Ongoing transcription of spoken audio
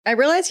I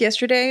realized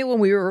yesterday when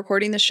we were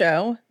recording the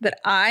show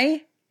that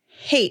I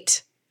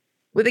hate,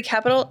 with a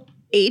capital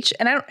H,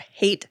 and I don't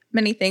hate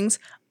many things,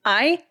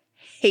 I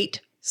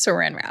hate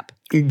saran wrap.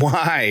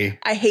 Why?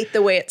 I hate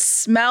the way it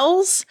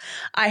smells.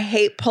 I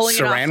hate pulling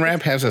it off. Saran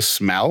wrap has a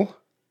smell?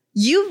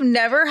 You've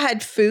never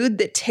had food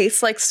that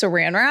tastes like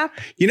saran wrap?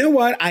 You know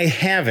what? I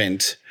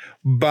haven't,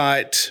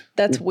 but...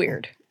 That's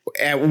weird.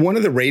 At one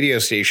of the radio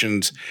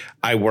stations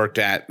I worked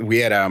at, we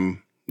had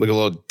like a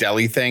little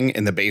deli thing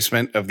in the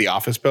basement of the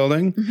office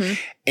building. Mm-hmm.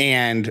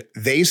 And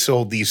they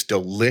sold these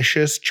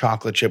delicious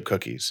chocolate chip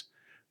cookies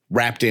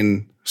wrapped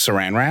in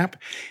saran wrap.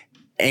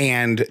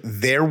 And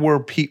there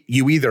were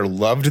you either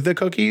loved the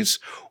cookies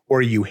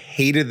or you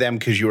hated them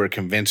because you were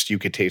convinced you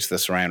could taste the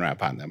saran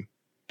wrap on them.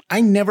 I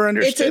never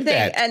understood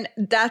that. And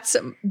that's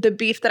the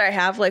beef that I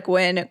have. Like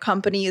when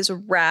companies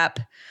wrap,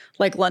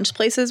 like lunch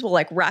places will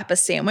like wrap a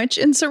sandwich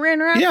in saran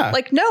wrap. Yeah.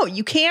 Like, no,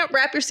 you can't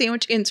wrap your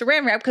sandwich in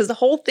saran wrap because the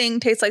whole thing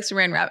tastes like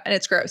saran wrap and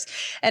it's gross.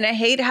 And I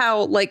hate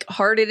how like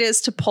hard it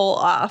is to pull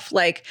off.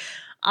 Like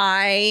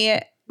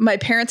my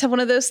parents have one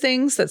of those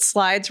things that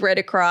slides right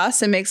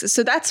across and makes it.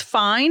 So that's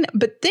fine.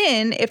 But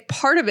then if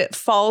part of it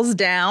falls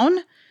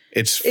down,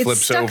 it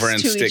flips over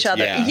and sticks to each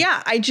other.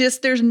 Yeah.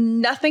 There's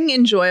nothing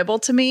enjoyable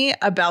to me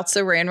about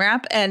saran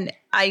wrap. And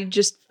I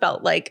just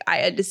felt like I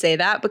had to say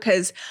that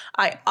because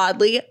I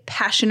oddly,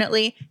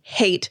 passionately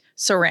hate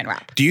saran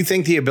wrap. Do you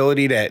think the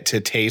ability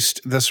to taste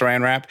the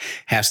saran wrap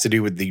has to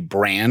do with the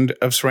brand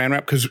of saran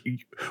wrap? Because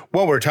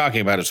what we're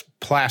talking about is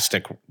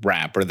plastic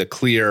wrap or the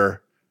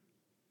clear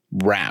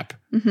wrap.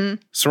 Mm-hmm.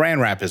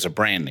 Saran wrap is a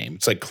brand name.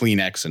 It's like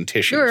Kleenex and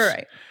tissues. You're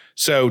right.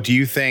 So do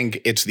you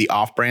think it's the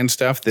off-brand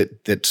stuff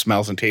that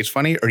smells and tastes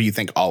funny, or do you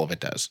think all of it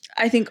does?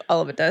 I think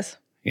all of it does.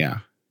 Yeah.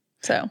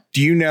 So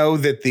do you know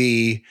that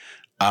the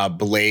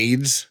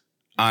blades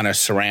on a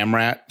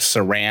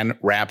saran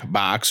wrap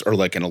box or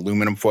like an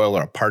aluminum foil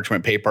or a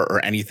parchment paper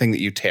or anything that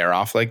you tear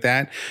off like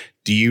that,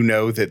 do you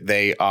know that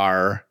they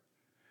are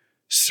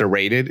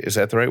serrated? Is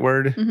that the right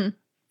word? Mm-hmm.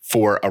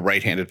 For a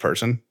right-handed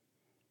person?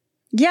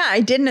 Yeah,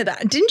 I did know that.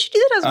 Didn't you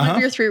do that as one of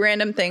your 3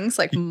 random things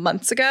like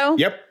months ago?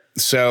 Yep.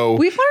 So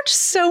we've learned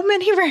so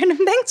many random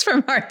things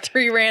from our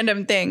 3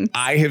 random things.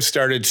 I have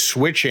started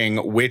switching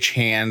which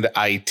hand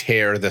I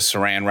tear the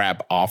saran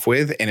wrap off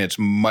with, and it's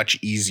much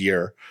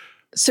easier.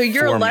 So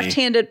you're a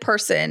left-handed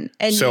person.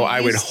 And so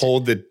I would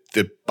hold the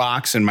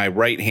box in my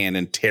right hand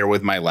and tear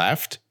with my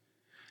left.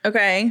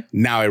 Okay.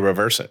 Now I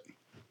reverse it.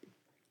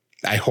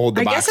 I hold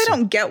the box. I guess I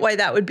don't get why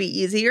that would be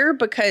easier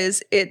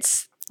because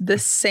it's the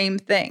same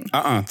thing.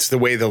 It's the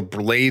way the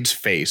blades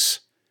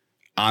face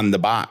on the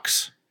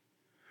box.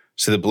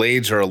 So the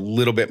blades are a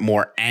little bit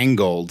more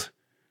angled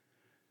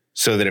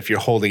so that if you're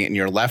holding it in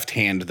your left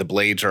hand, the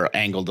blades are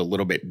angled a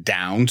little bit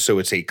down. So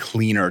it's a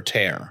cleaner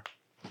tear.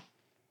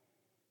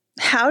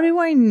 How do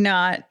I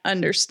not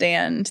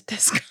understand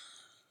this?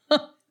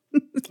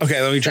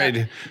 Okay, let me try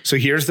to. So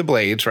here's the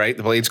blades, right?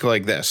 The blades go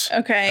like this.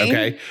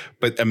 Okay.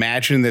 But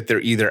imagine that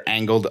they're either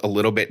angled a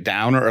little bit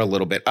down or a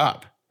little bit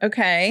up.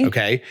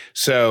 Okay.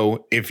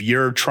 So if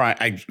you're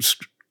trying,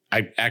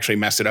 I actually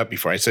messed it up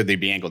before. I said they'd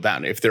be angled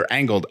down. If they're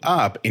angled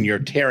up and you're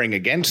tearing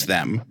against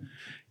them,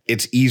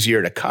 it's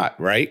easier to cut,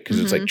 right?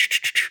 Because it's like,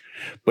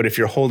 but if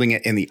you're holding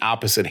it in the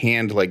opposite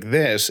hand like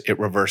this, it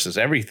reverses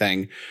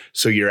everything.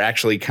 So you're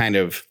actually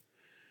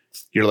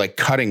you're like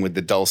cutting with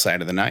the dull side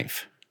of the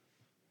knife.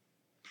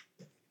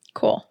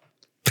 Cool.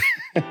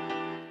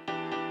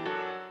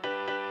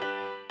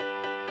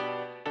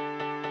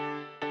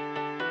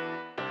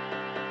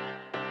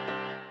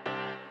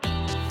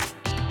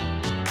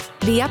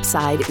 The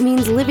Upside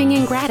means living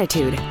in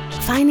gratitude,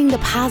 finding the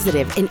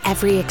positive in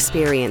every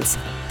experience,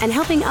 and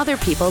helping other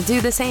people do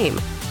the same.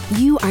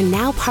 You are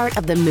now part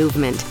of the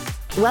movement.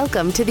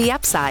 Welcome to The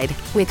Upside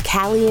with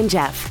Callie and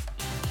Jeff.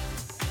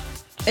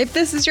 If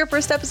this is your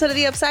first episode of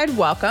The Upside,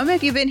 welcome.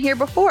 If you've been here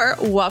before,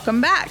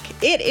 welcome back.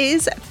 It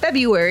is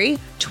February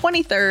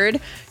 23rd,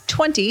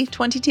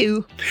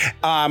 2022.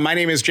 My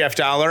name is Jeff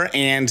Dollar,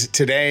 and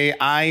today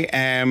I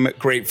am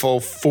grateful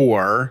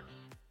for...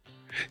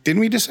 Didn't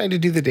we decide to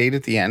do the date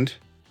at the end?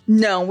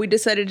 No, we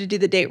decided to do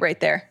the date right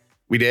there.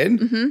 We did?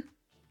 Mm-hmm.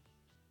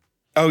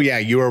 Oh, yeah.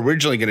 You were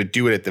originally going to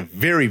do it at the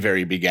very,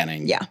 very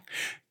beginning. Yeah.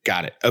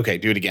 Got it. Okay.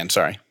 Do it again.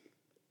 Sorry.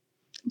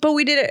 But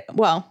we did it.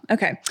 Well,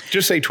 okay.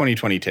 Just say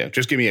 2022.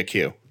 Just give me a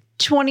cue.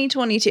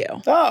 2022.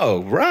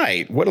 Oh,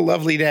 right. What a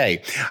lovely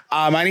day.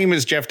 My name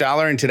is Jeff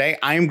Dollar, and today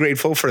I am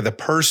grateful for the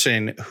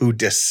person who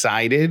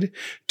decided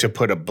to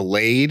put a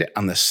blade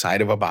on the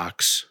side of a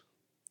box.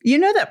 You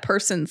know that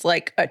person's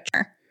like a...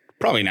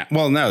 Probably not.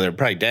 Well, no, they're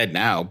probably dead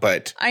now,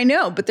 but... I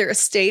know, but their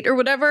estate or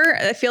whatever,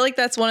 I feel like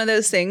that's one of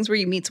those things where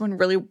you meet someone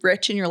really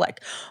rich and you're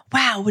like,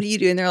 wow, what do you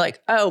do? And they're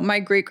like, oh, my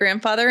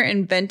great-grandfather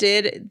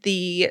invented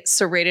the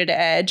serrated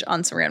edge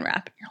on saran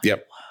wrap. And you're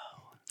like,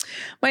 whoa.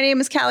 My name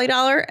is Callie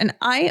Dollar, and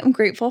I am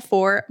grateful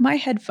for my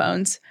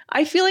headphones.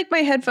 I feel like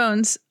my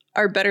headphones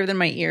are better than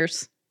my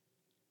ears.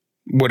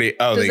 Does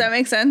that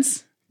make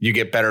sense? You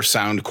get better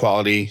sound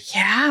quality?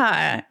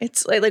 Yeah.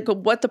 It's like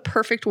what the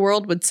perfect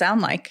world would sound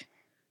like.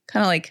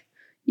 Kind of like...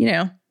 You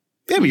know,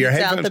 Yeah, but your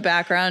headphones out the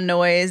background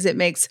noise. It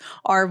makes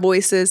our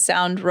voices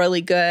sound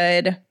really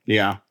good.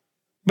 Yeah.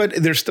 But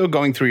they're still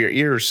going through your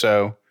ears,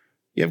 so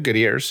you have good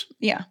ears.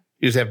 Yeah.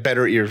 You just have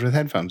better ears with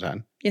headphones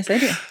on. Yes, I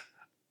do.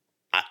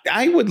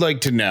 I would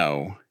like to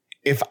know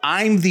if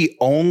I'm the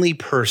only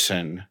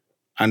person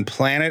on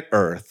planet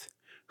Earth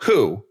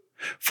who,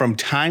 from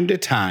time to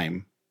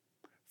time,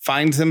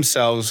 finds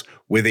themselves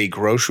with a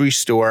grocery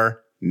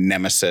store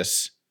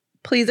nemesis.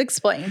 Please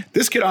explain.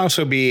 This could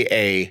also be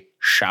a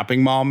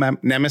shopping mall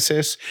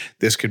nemesis.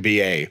 This could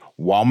be a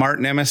Walmart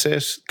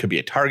nemesis. Could be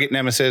a Target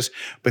nemesis.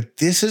 But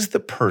this is the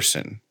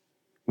person,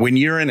 when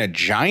you're in a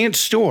giant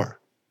store,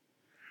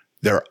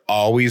 they're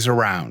always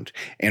around.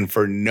 And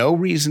for no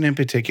reason in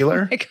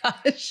particular, oh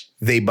my gosh,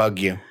 they bug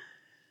you.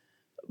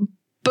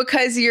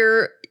 Because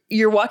you're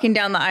walking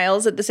down the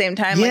aisles at the same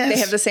time. Yes. Like they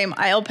have the same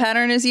aisle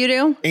pattern as you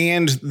do.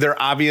 And they're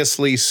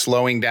obviously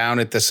slowing down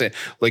at the same,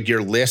 like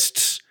your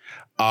lists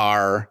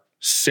are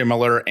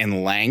similar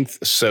in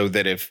length, so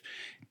that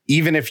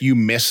even if you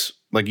miss,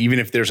 like even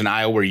if there's an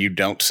aisle where you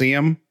don't see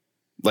them,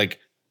 like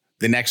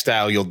the next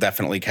aisle you'll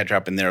definitely catch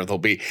up, and there they'll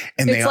be.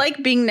 And it's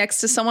like being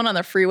next to someone on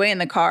the freeway in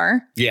the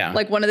car. Yeah,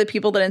 like one of the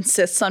people that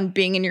insists on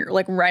being in your,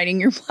 like,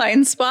 riding your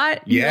blind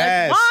spot.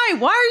 Yes.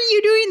 Like, why are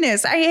you doing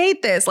this? I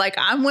hate this. Like,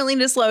 I'm willing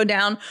to slow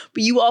down,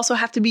 but you also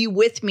have to be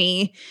with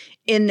me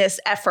in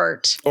this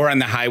effort. Or on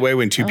the highway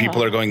when two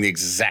people are going the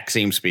exact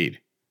same speed.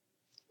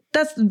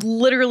 That's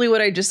literally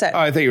what I just said. Oh,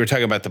 I thought you were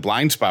talking about the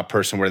blind spot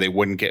person where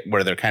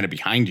they're kind of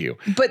behind you.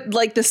 But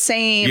like the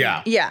same.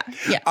 Yeah. Yeah.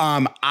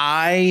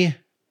 I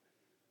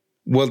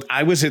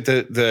was at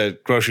the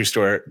grocery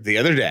store the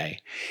other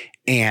day,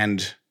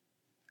 and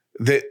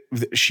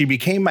she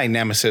became my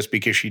nemesis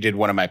because she did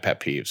one of my pet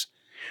peeves.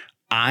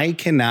 I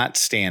cannot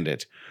stand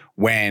it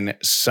when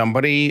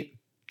somebody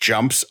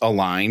jumps a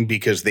line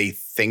because they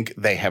think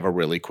they have a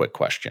really quick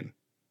question.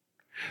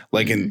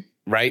 Like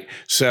right?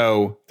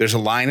 So there's a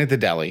line at the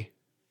deli,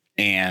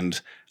 and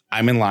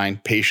I'm in line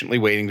patiently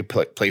waiting to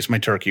place my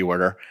turkey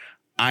order.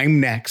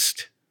 I'm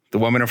next. The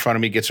woman in front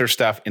of me gets her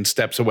stuff and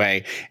steps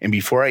away. And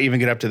before I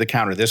even get up to the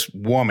counter, this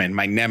woman,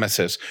 my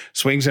nemesis,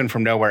 swings in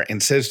from nowhere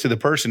and says to the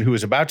person who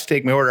is about to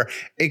take my order,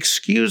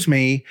 "Excuse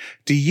me,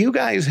 do you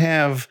guys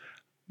have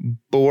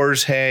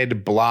boar's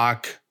head,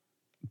 block,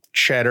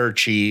 cheddar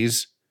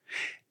cheese?"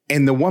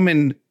 And the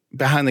woman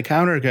behind the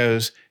counter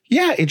goes,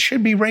 "Yeah, it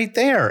should be right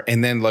there."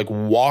 And then like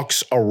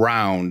walks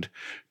around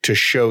to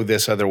show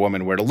this other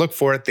woman where to look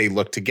for it. They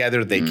look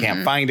together. They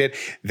can't find it.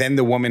 Then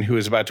the woman who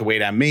is about to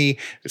wait on me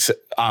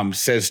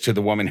says to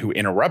the woman who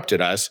interrupted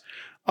us,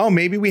 "Oh,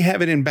 maybe we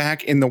have it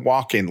back in the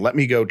walk-in. Let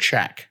me go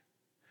check."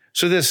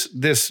 So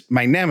this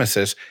my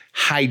nemesis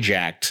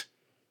hijacked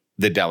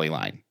the deli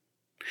line.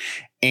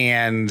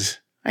 And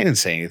I didn't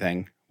say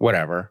anything,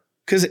 whatever.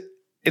 Because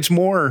it's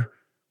more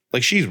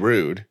like she's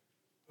rude.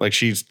 Like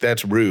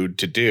that's rude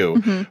to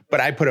do.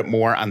 But I put it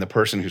more on the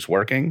person who's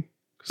working.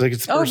 Like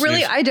it's the person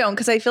really? I don't,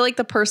 because I feel like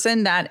the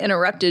person that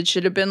interrupted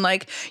should have been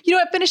like, you know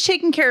what, finish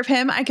taking care of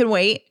him. I can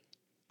wait.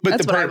 But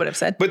that's what I would have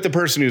said. But the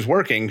person who's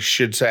working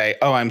should say,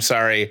 "Oh, I'm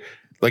sorry."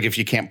 Like if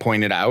you can't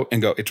point it out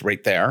and go, "It's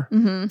right there."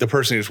 The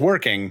person who's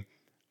working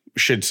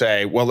should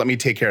say, "Well, let me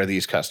take care of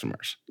these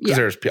customers." Because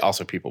there's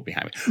also people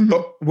behind me.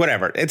 But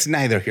whatever. It's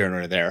neither here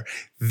nor there.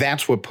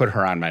 That's what put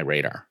her on my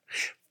radar.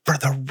 For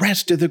the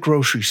rest of the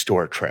grocery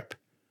store trip,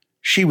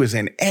 she was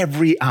in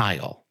every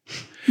aisle.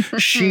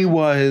 She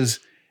was,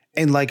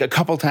 and like a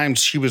couple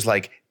times she was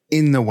like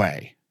in the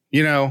way,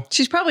 you know?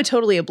 She's probably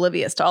totally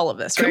oblivious to all of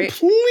this, right?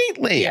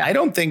 Completely. Yeah. I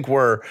don't think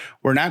we're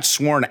not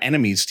sworn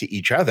enemies to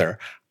each other.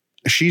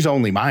 She's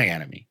only my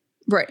enemy.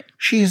 Right.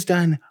 She has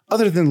done,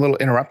 other than the little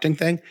interrupting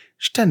thing,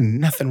 she's done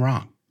nothing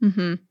wrong.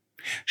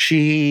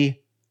 She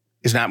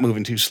is not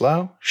moving too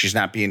slow. She's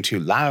not being too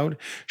loud.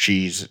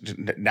 She's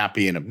not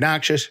being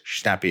obnoxious.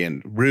 She's not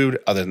being rude,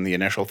 other than the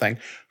initial thing.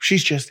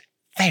 She's just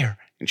there,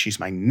 and she's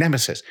my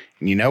nemesis.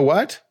 And you know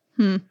what?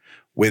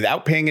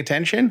 Without paying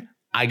attention,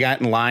 I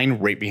got in line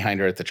right behind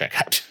her at the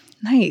checkout.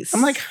 Nice.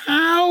 I'm like,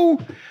 how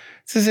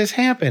does this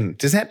happen?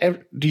 Does that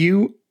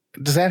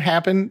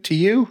happen to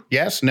you?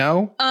 Yes?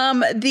 No?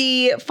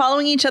 The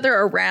following each other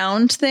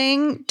around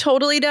thing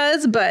totally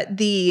does, but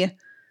the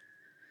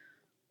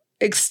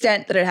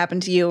extent that it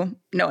happened to you,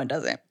 no, it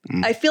doesn't.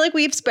 I feel like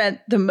we've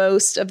spent the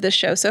most of this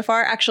show so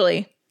far.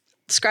 Actually,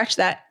 scratch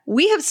that.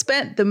 We have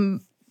spent the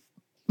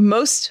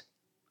most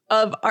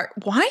of our,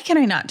 why can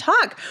I not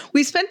talk?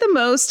 We spent the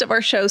most of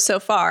our show so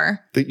far.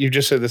 You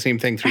just said the same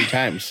thing 3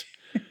 times.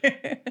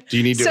 Do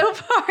you need to, so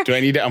far, do I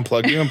need to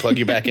unplug you and plug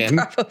you back in?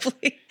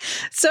 Probably.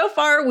 So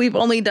far, we've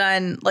only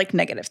done like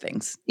negative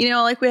things. You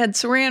know, like we had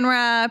saran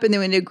wrap and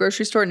then we did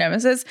grocery store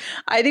nemesis.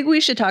 I think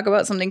we should talk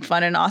about something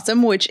fun and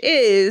awesome, which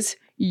is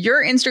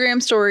your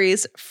Instagram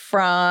stories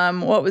from,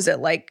 what was it,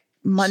 like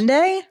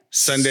Monday?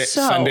 Sunday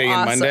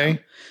and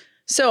Monday.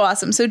 So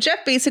awesome. So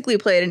Jeff basically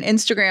played an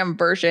Instagram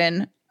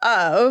version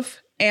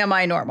of Am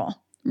I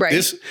Normal? Right.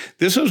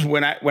 This was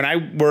when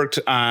I worked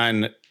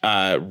on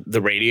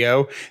the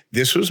radio,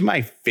 this was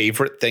my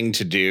favorite thing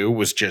to do,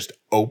 was just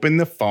open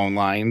the phone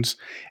lines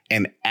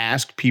and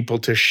ask people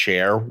to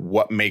share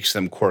what makes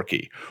them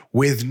quirky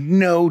with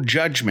no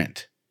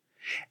judgment.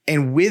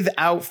 And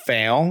without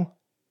fail,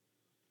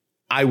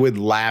 I would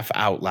laugh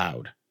out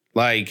loud.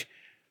 Like,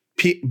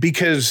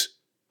 because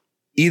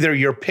either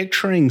you're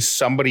picturing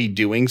somebody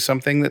doing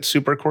something that's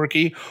super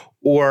quirky,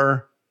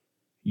 or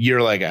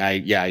you're like,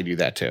 I do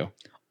that too.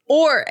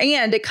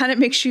 And it kind of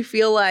makes you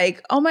feel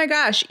like, oh my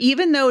gosh,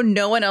 even though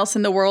no one else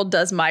in the world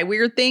does my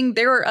weird thing,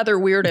 there are other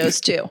weirdos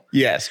too.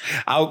 Yes.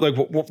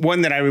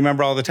 One that I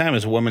remember all the time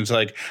is a woman's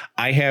like,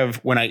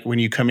 when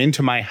you come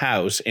into my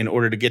house, in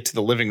order to get to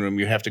the living room,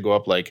 you have to go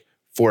up like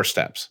 4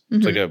 steps.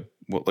 Mm-hmm.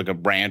 It's like a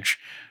branch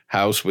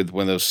house with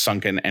one of those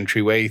sunken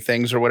entryway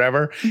things or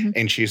whatever. Mm-hmm.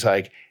 And she's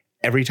like,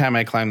 every time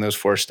I climb those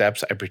 4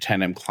 steps, I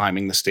pretend I'm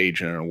climbing the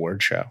stage in an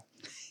award show.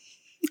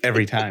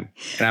 Every time.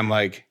 And I'm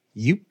like,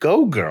 you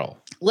go, girl.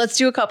 Let's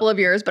do a couple of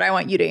yours, but I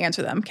want you to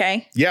answer them,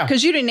 okay? Yeah.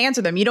 Because you didn't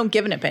answer them. You don't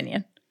give an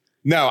opinion.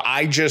 No,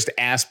 I just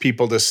ask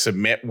people to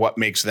submit what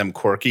makes them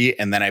quirky,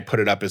 and then I put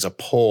it up as a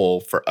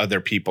poll for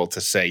other people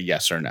to say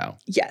yes or no.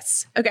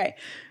 Yes. Okay.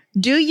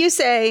 Do you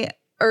say,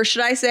 or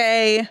should I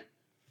say,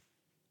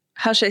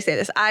 how should I say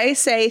this? I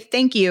say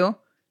thank you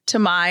to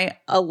my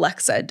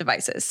Alexa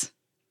devices.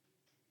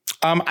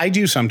 I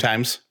do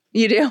sometimes.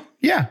 You do?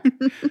 Yeah.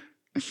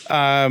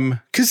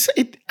 Because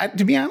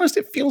to be honest,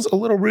 it feels a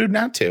little rude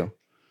not to.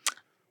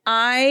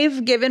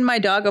 I've given my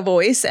dog a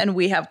voice and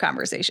we have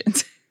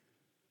conversations.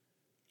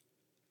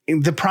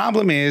 The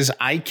problem is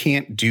I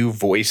can't do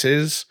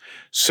voices.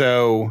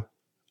 So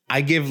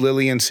I give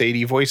Lily and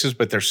Sadie voices,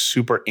 but they're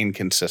super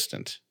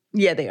inconsistent.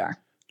 Yeah, they are.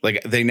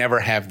 Like, they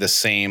never have the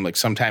same, like,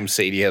 sometimes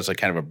Sadie has like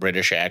kind of a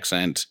British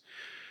accent.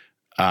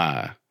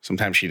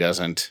 Sometimes she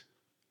doesn't.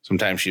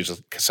 Sometimes she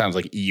just sounds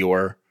like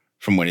Eeyore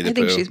from Winnie the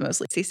Pooh. I think she's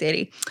mostly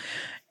Sadie.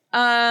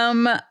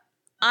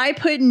 I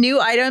put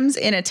new items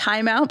in a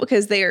timeout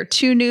because they are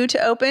too new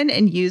to open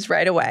and use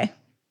right away.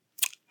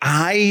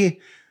 I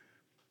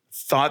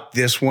thought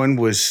this one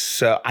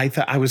was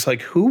I was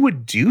like, who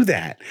would do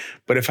that?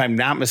 But if I'm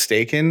not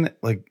mistaken,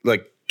 like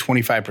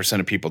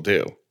 25% of people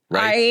do,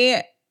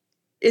 right?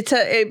 At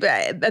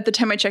the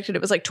time I checked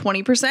it was like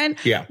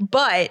 20%. Yeah.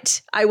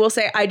 But I will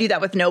say I do that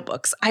with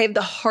notebooks. I have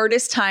the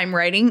hardest time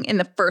writing in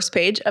the first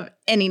page of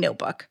any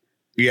notebook.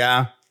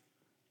 Yeah.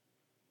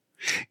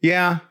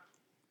 Yeah.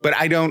 But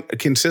I don't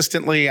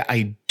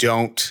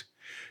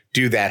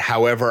do that.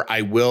 However,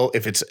 I will,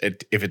 if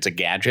it's a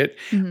gadget,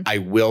 mm-hmm. I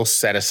will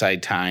set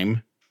aside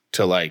time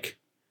to like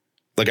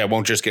I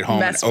won't just get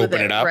home and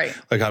open it up. Right.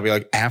 Like, I'll be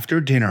like,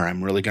 after dinner,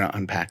 I'm really going to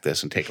unpack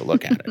this and take a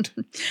look at it.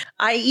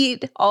 I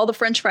eat all the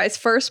French fries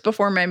first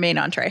before my main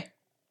entree.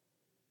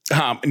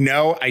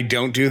 No, I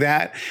don't do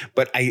that.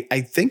 But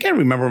I think I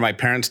remember my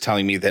parents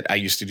telling me that I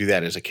used to do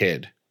that as a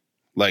kid.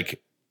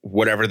 Like,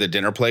 whatever the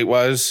dinner plate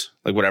was,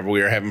 like whatever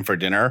we were having for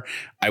dinner,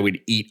 I would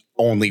eat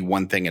only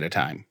one thing at a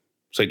time.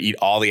 So I'd eat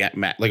all the,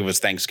 like it was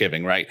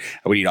Thanksgiving, right?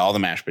 I would eat all the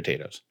mashed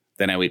potatoes.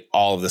 Then I would eat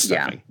all of the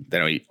stuffing. Yeah.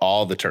 Then I would eat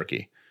all the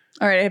turkey.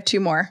 All right, I have 2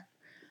 more.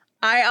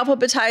 I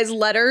alphabetize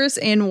letters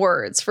in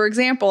words. For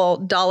example,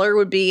 dollar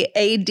would be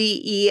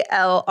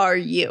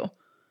ADELRU.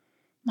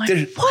 What?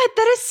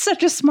 That is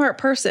such a smart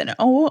person.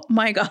 Oh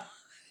my God.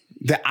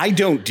 I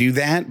don't do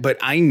that, but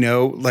I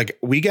know, like,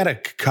 I got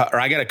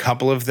a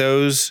couple of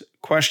those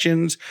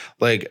questions,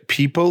 like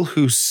people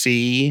who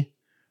see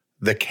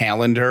the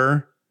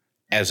calendar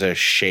as a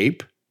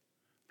shape.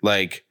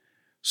 Like,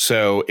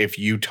 so if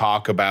you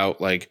talk about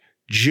like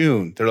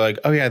June, they're like,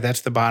 oh yeah,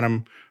 that's the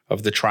bottom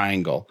of the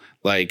triangle.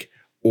 Like,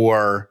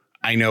 or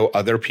I know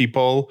other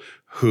people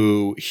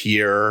who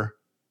hear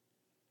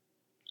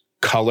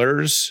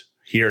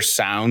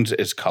sounds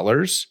as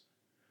colors.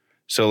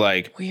 So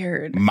like,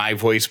 weird. My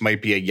voice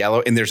might be a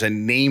yellow, and there's a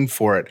name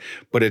for it,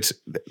 but it's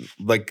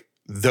like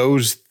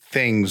those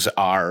things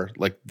are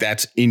like,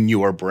 that's in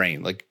your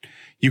brain. Like,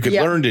 you could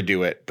learn to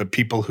do it, but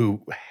people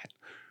who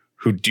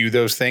do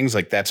those things,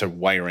 like, that's a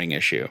wiring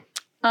issue.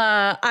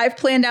 I've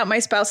planned out my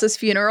spouse's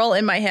funeral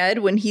in my head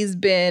when he's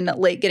been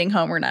late getting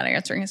home or not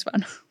answering his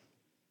phone.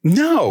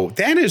 No,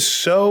 that is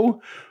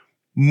so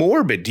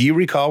morbid. Do you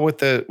recall what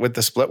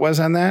the split was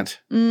on that?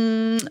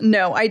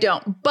 No, I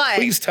don't. But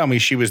please tell me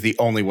she was the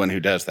only one who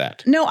does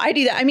that. No, I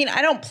do that. I mean,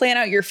 I don't plan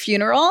out your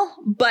funeral,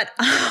 but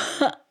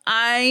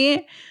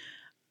I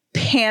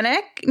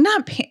panic.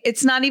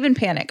 It's not even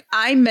panic.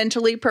 I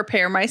mentally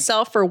prepare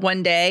myself for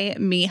one day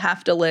me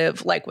have to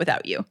live like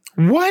without you.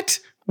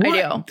 What? I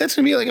do. That's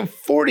going to be like in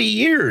 40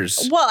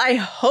 years. Well, I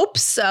hope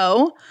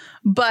so,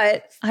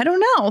 but I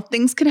don't know.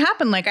 Things could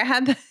happen. Like I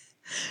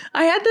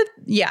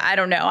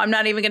don't know. I'm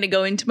not even going to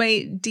go into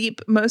my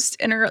deep, most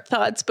inner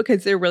thoughts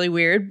because they're really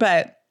weird.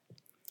 But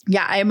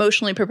yeah, I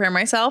emotionally prepare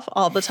myself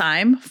all the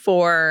time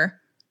for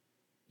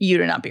you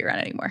to not be around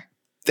anymore.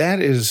 That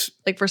is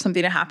like for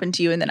something to happen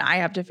to you. And then I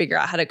have to figure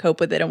out how to cope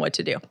with it and what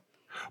to do.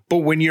 But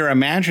when you're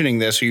imagining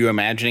this, are you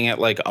imagining it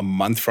like a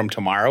month from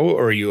tomorrow,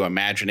 or are you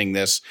imagining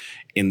this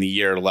in the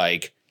year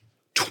like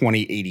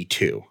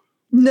 2082?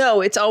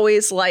 No, it's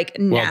always like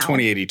now. Well,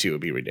 2082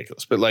 would be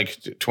ridiculous, but like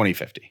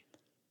 2050.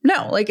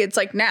 No, like it's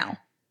like now.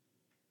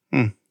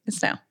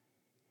 It's now.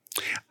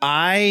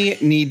 I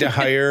need to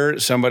hire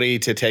somebody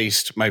to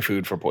taste my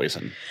food for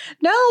poison.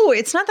 No,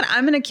 it's not that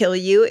I'm going to kill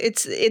you.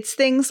 It's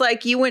things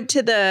like you went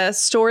to the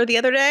store the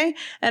other day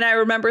and I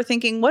remember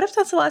thinking, what if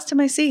that's the last time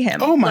I see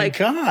him? Oh my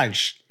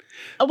gosh.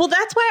 Well,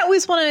 that's why I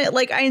always want to,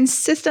 like, I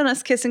insist on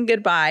us kissing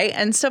goodbye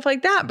and stuff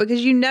like that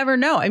because you never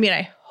know. I mean,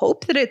 I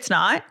hope that it's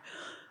not,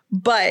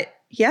 but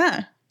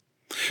yeah.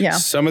 Yeah.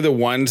 Some of the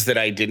ones that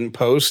I didn't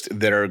post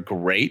that are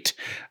great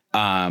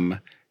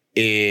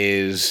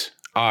is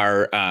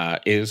my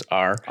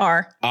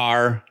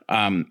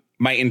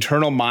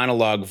internal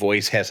monologue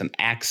voice has an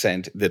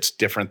accent that's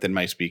different than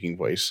my speaking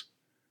voice.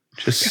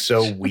 Just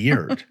so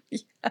weird.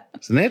 Yeah.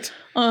 Isn't it?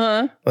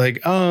 Uh-huh.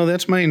 Like, oh,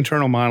 that's my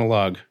internal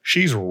monologue.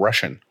 She's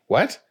Russian.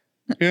 What?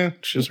 Yeah,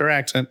 it's just her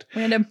accent.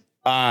 Random.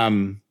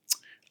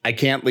 I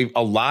can't leave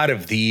a lot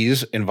of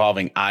these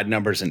involving odd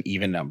numbers and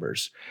even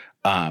numbers.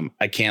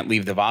 I can't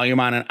leave the volume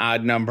on an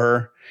odd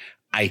number.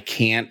 I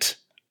can't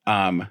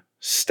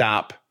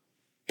stop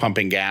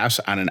pumping gas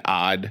on an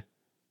odd.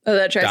 Oh,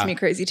 that drives me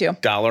crazy too.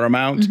 Dollar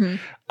amount.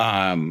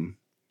 Mm-hmm.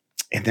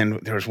 And then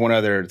there was one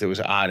other that was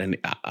odd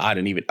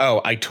and even.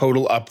 Oh, I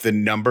total up the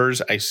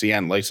numbers I see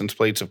on license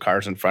plates of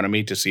cars in front of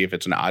me to see if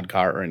it's an odd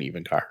car or an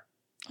even car.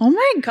 Oh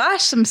my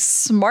gosh, some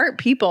smart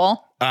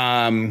people.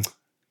 I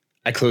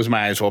close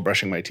my eyes while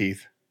brushing my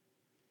teeth.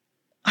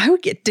 I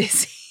would get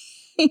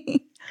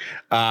dizzy.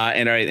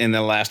 And all right, and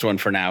the last one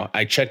for now.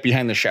 I check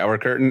behind the shower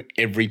curtain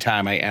every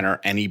time I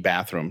enter any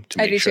bathroom to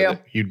make sure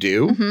that you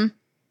do.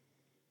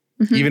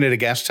 Mm-hmm. Mm-hmm. Even at a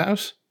guest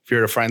house? If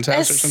you're at a friend's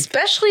house or something?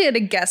 Especially at a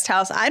guest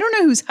house. I don't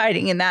know who's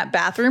hiding in that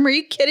bathroom. Are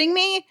you kidding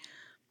me?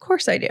 Of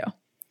course I do.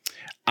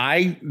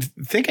 I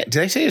think, did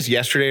I say this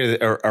yesterday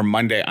or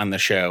Monday on the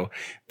show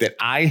that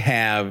I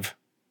have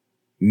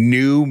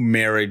new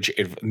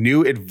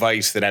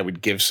advice that I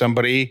would give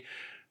somebody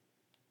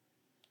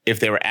if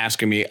they were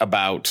asking me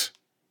about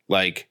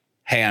like,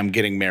 hey, I'm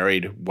getting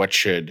married. What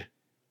should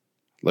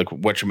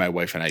my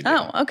wife and I do?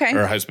 Oh, okay.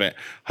 Or husband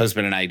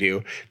and I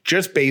do,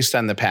 just based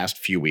on the past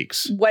few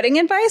weeks. Wedding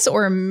advice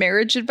or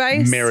marriage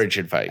advice? Marriage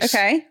advice.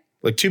 Okay.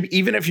 Like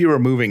even if you were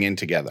moving in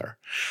together,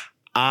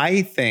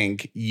 I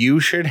think you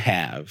should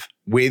have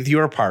with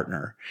your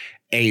partner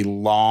a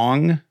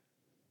long,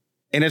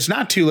 and it's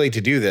not too late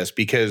to do this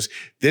because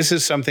this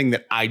is something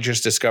that I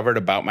just discovered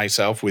about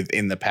myself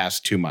within the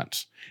past 2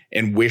 months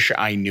and wish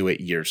I knew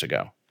it years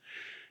ago.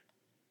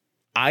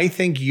 I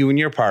think you and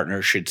your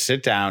partner should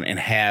sit down and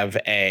have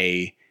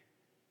a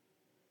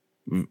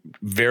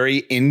very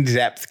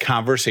in-depth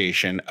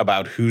conversation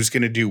about who's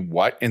going to do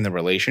what in the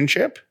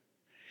relationship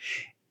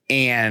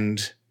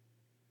and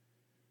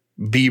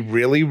be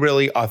really,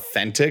 really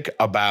authentic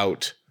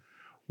about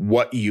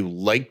what you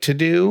like to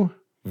do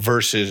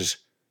versus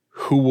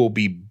who will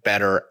be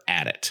better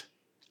at it.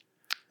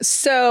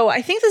 So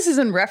I think this is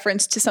in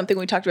reference to something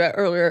we talked about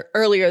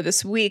earlier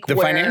this week. The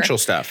financial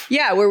stuff.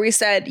 Yeah, where we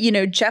said,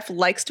 Jeff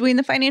likes doing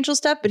the financial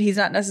stuff, but he's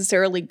not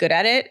necessarily good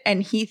at it.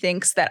 And he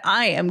thinks that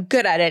I am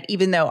good at it,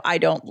 even though I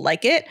don't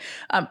like it.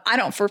 I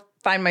don't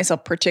find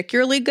myself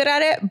particularly good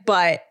at it,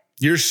 but...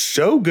 You're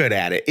so good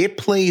at it. It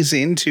plays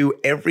into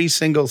every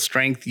single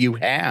strength you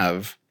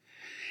have.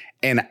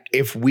 And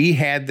if we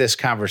had this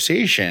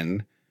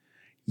conversation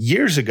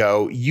years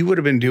ago, you would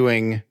have been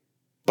doing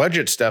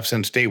budget stuff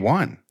since day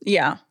one.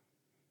 Yeah.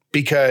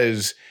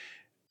 Because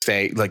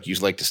you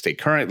like to stay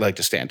current, like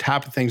to stay on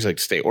top of things, like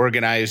to stay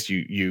organized.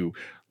 You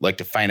like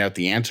to find out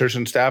the answers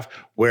and stuff.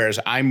 Whereas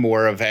I'm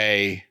more of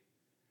a,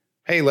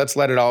 hey, let's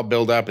let it all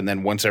build up. And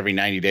then once every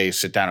 90 days,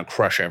 sit down and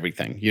crush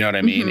everything. You know what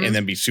I mean? Mm-hmm. And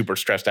then be super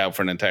stressed out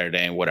for an entire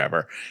day and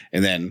whatever.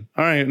 And then,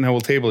 all right, now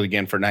we'll table it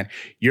again for 9.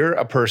 You're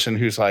a person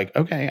who's like,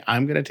 okay,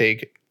 I'm going to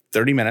take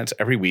 30 minutes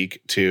every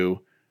week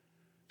to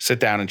sit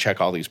down and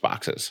check all these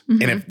boxes.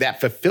 Mm-hmm. And if that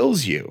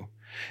fulfills you.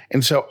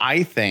 And so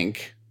I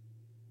think,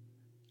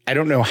 I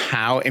don't know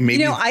how, and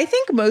maybe. I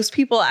think most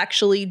people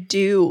actually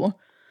do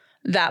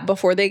that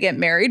before they get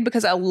married,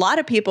 because a lot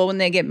of people, when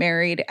they get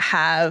married,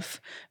 have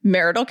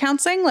marital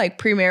counseling, like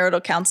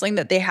premarital counseling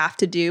that they have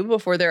to do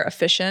before they're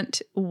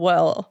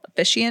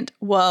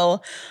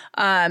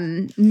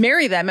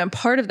marry them. And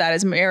part of that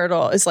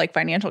is like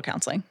financial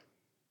counseling.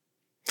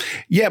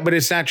 Yeah, but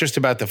it's not just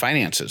about the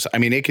finances. I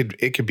mean, it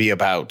could be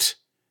about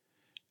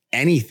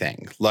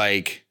anything.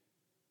 Like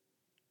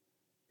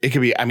it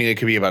could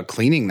be about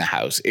cleaning the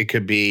house. It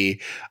could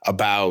be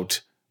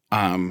about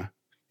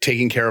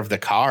taking care of the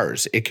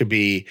cars. It could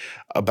be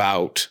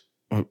about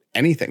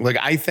anything. Like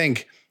I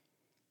think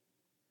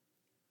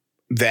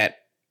that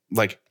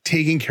like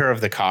taking care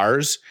of the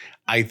cars,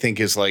 I think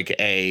is like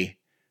a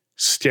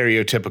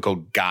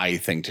stereotypical guy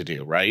thing to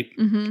do, right?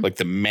 Mm-hmm. Like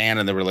the man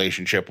in the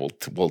relationship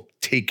will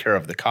take care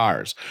of the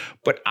cars.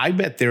 But I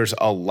bet there's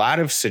a lot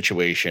of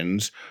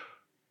situations,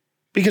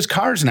 because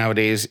cars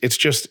nowadays, it's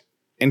just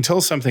until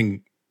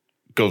something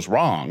goes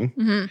wrong,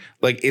 mm-hmm.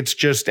 like it's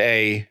just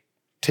a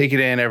take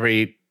it in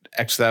every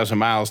X thousand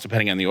miles,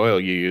 depending on the oil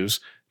you use,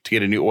 to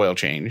get a new oil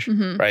change,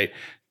 mm-hmm. right?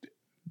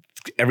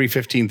 every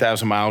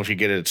 15,000 miles, you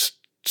get its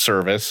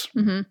service,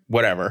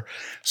 whatever.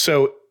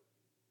 So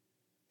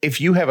if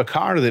you have a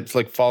car that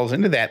like falls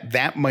into that,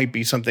 that might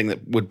be something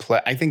that would play.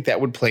 I think that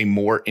would play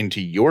more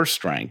into your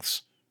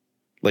strengths,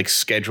 like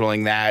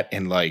scheduling that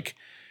and like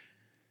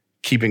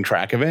keeping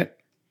track of it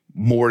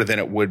more than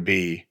it would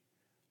be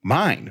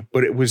mine.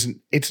 But it was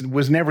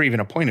never even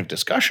a point of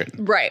discussion.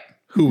 Right.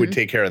 Who would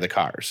take care of the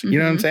cars? You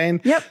know what I'm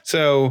saying? Yep.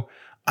 So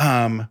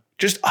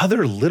just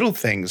other little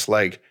things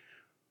like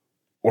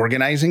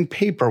organizing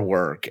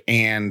paperwork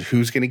and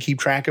who's going to keep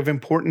track of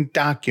important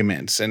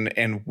documents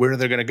and where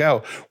they're going to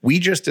go. We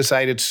just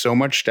decided so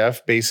much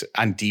stuff based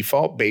on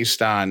default,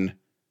 based on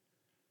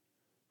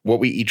what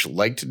we each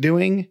liked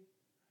doing.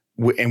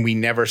 And we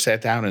never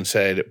sat down and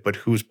said, but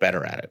who's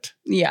better at it?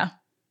 Yeah.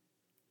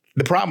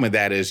 The problem with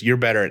that is you're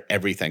better at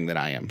everything than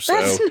I am. So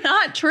that's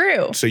not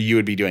true. So you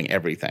would be doing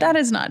everything. That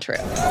is not true.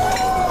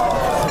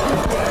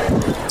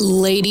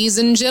 Ladies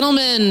and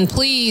gentlemen,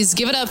 please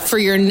give it up for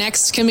your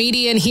next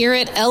comedian here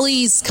at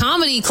Ellie's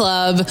Comedy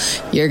Club.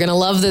 You're going to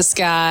love this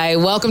guy.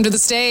 Welcome to the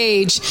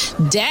stage,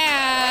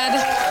 Dad.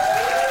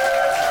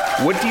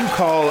 What do you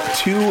call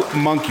two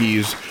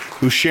monkeys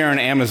who share an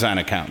Amazon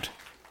account?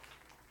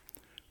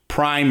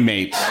 Prime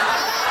mates.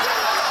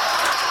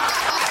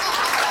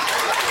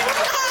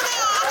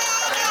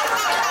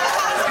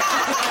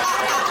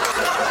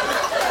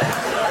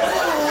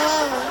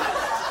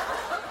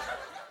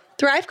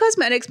 Thrive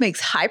Cosmetics makes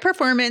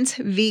high-performance,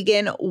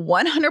 vegan,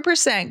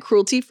 100%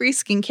 cruelty-free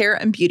skincare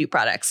and beauty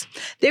products.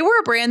 They were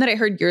a brand that I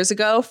heard years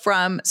ago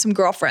from some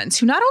girlfriends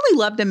who not only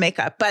loved the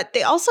makeup, but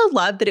they also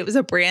loved that it was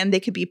a brand they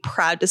could be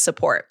proud to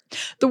support.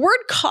 The word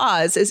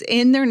cause is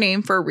in their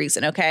name for a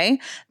reason, okay?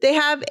 They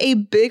have a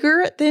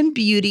bigger than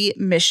beauty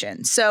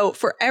mission. So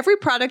for every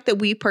product that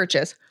we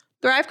purchase,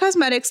 Thrive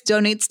Cosmetics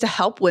donates to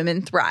help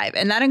women thrive,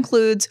 and that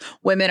includes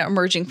women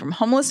emerging from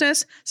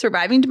homelessness,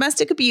 surviving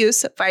domestic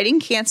abuse, fighting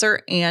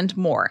cancer, and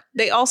more.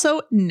 They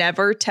also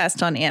never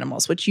test on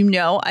animals, which you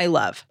know I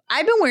love.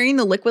 I've been wearing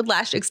the Liquid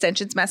Lash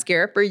Extensions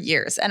mascara for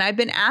years, and I've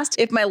been asked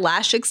if my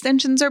lash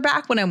extensions are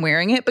back when I'm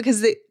wearing it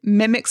because it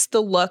mimics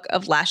the look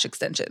of lash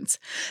extensions.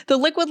 The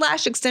Liquid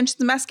Lash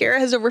Extensions mascara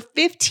has over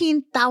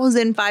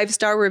 15,000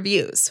 5-star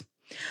reviews.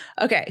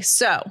 Okay,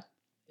 so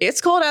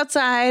it's cold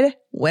outside.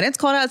 When it's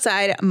cold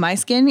outside, my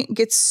skin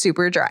gets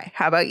super dry.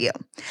 How about you?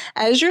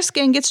 As your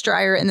skin gets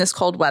drier in this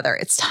cold weather,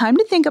 it's time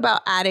to think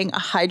about adding a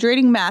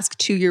hydrating mask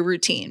to your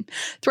routine.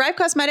 Thrive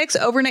Cosmetics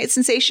Overnight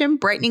Sensation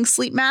Brightening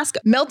Sleep Mask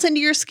melts into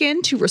your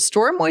skin to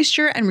restore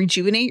moisture and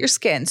rejuvenate your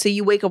skin so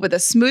you wake up with a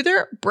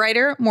smoother,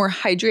 brighter, more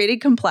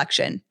hydrated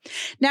complexion.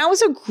 Now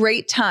is a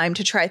great time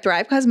to try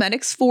Thrive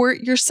Cosmetics for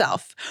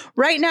yourself.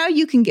 Right now,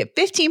 you can get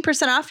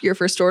 15% off your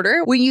first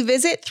order when you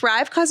visit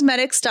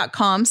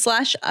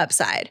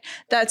thrivecosmetics.com/upside.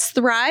 That's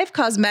Thrive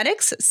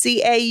Cosmetics,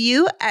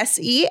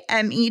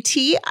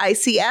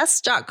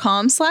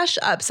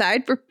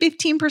 CAUSEMETICS.com/upside for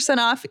 15%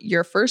 off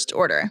your first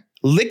order.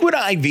 Liquid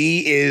IV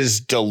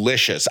is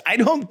delicious. I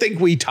don't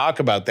think we talk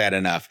about that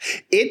enough.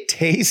 It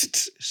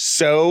tastes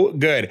so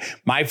good.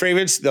 My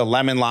favorite's the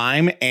lemon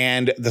lime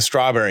and the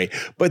strawberry,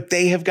 but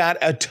they have got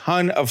a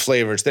ton of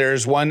flavors.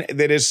 There's one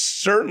that is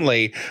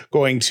certainly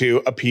going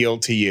to appeal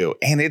to you.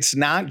 And it's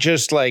not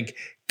just like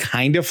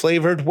kind of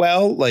flavored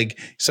well, like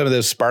some of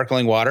those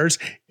sparkling waters.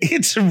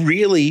 It's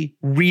really,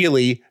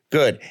 really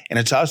good. And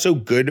it's also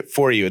good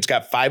for you. It's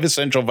got 5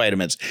 essential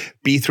vitamins,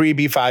 B3,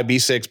 B5,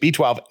 B6,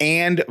 B12,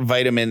 and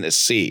vitamin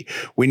C.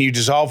 When you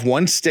dissolve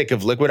 1 stick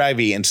of Liquid IV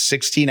in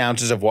 16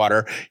 ounces of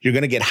water, you're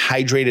going to get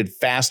hydrated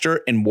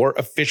faster and more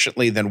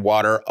efficiently than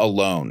water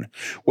alone.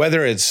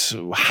 Whether it's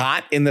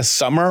hot in the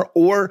summer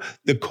or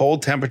the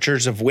cold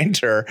temperatures of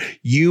winter,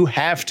 you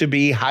have to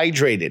be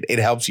hydrated. It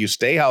helps you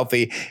stay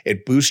healthy.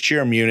 It boosts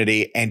your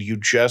immunity, and you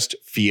just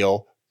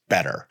feel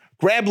better.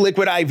 Grab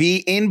Liquid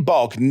IV in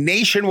bulk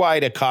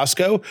nationwide at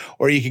Costco,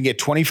 or you can get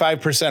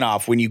 25%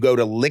 off when you go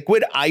to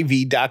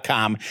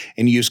liquidiv.com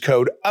and use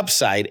code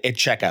UPSIDE at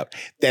checkout.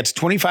 That's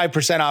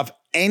 25% off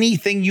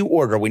anything you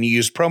order when you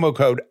use promo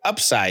code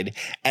UPSIDE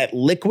at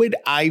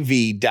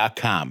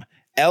liquidiv.com.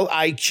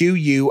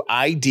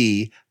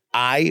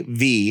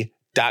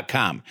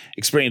 LIQUIDIV.com.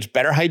 Experience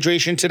better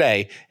hydration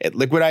today at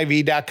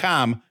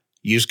liquidiv.com.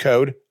 Use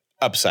code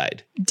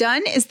UPSIDE.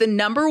 Done is the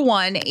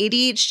 #1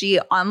 ADHD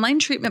online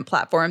treatment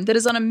platform that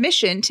is on a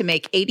mission to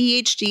make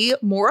ADHD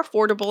more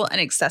affordable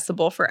and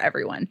accessible for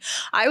everyone.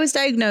 I was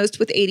diagnosed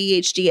with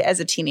ADHD as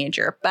a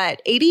teenager,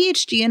 but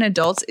ADHD in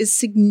adults is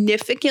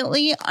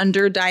significantly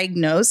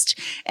underdiagnosed.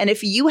 And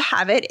if you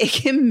have it, it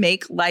can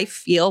make life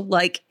feel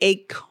like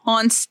a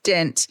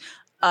constant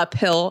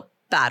uphill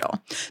battle.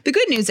 The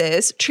good news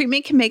is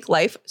treatment can make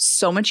life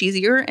so much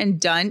easier, and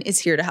Done is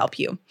here to help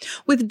you.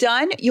 With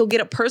Done, you'll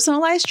get a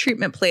personalized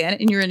treatment plan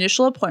in your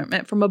initial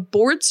appointment from a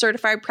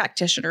board-certified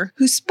practitioner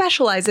who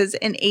specializes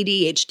in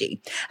ADHD.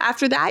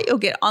 After that, you'll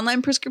get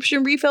online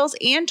prescription refills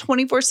and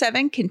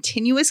 24/7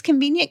 continuous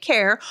convenient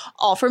care,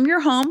 all from your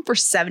home for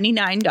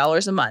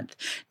 $79 a month.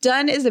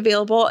 Done is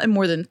available in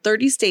more than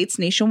 30 states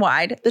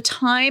nationwide. The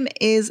time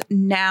is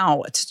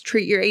now to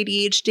treat your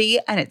ADHD,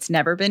 and it's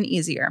never been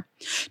easier.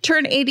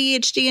 Turn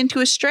ADHD into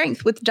a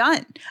strength with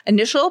Done.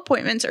 Initial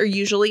appointments are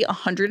usually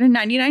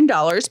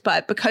 $199,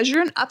 but because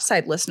you're an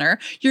Upside listener,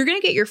 you're going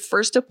to get your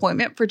first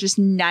appointment for just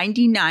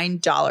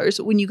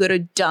 $99 when you go to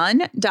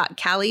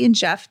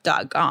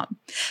done.callieandjeff.com.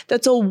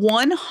 That's a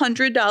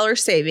 $100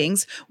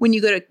 savings when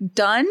you go to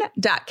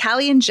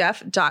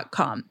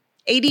done.callieandjeff.com.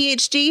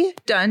 ADHD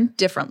done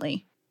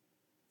differently.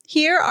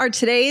 Here are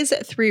today's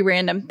 3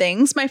 random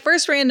things. My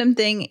first random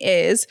thing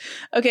is,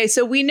 okay,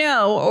 so we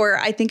know, or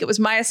I think it was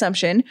my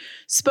assumption,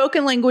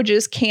 spoken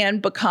languages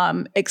can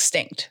become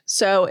extinct.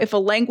 So if a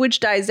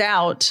language dies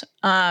out,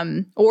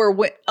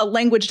 a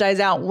language dies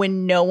out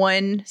when no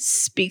one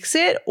speaks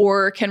it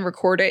or can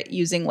record it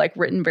using like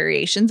written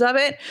variations of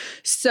it.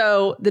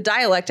 So the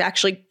dialect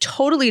actually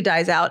totally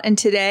dies out. And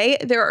today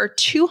there are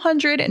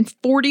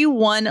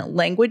 241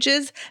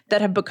 languages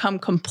that have become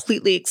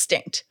completely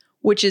extinct,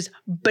 which is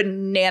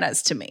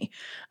bananas to me.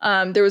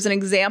 There was an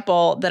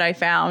example that I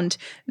found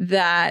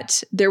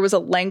that there was a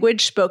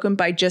language spoken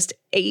by just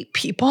 8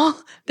 people.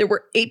 There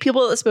were 8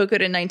 people that spoke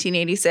it in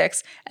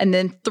 1986 and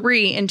then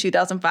 3 in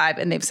 2005,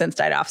 and they've since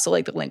died off. So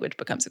like the language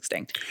becomes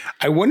extinct.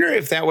 I wonder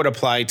if that would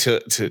apply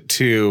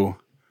to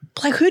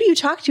like, who do you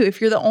talk to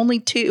if you're the only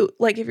 2?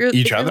 Like if you're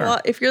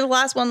if you're the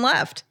last one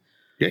left.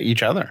 Yeah,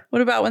 each other.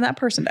 What about when that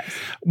person dies?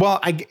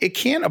 Well, it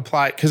can't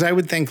apply because I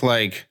would think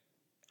like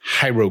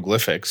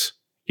hieroglyphics.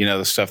 You know,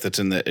 the stuff that's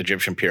in the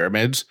Egyptian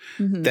pyramids,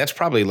 that's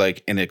probably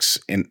like an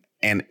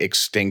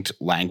extinct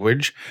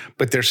language,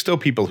 but there's still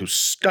people who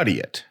study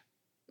it,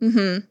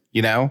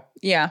 you know?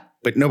 Yeah.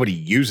 But nobody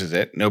uses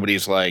it.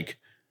 Nobody's like,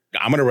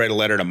 I'm going to write a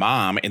letter to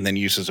mom and then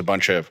uses a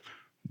bunch of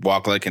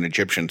walk like an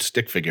Egyptian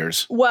stick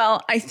figures.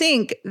 Well, I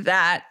think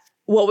that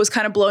what was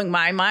kind of blowing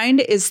my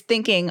mind is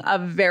thinking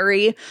of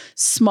very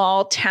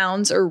small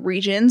towns or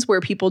regions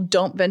where people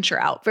don't venture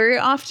out very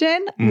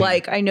often.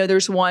 Like I know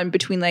there's one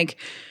between like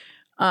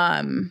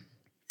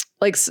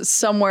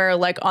somewhere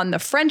like on the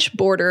French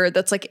border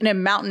that's like in a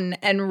mountain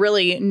and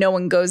really no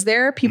one goes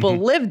there. People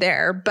live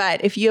there.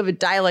 But if you have a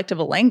dialect of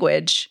a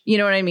language, you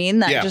know what I mean?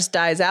 That just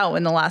dies out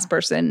when the last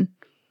person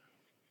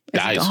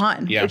is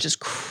gone, which is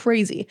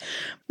crazy.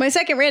 My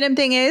second random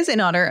thing is, in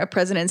honor of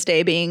President's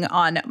Day being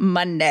on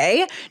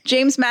Monday,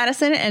 James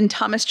Madison and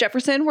Thomas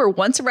Jefferson were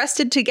once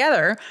arrested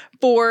together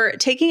for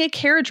taking a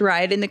carriage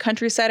ride in the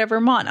countryside of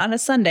Vermont on a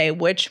Sunday,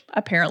 which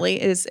apparently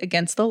is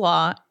against the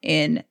law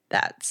in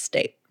that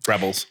state.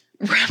 Rebels.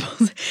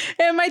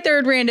 And my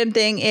third random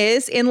thing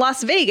is, in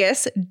Las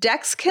Vegas,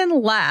 decks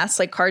can last,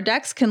 like card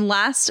decks can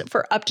last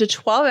for up to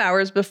 12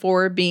 hours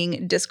before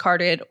being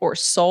discarded or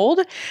sold.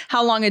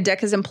 How long a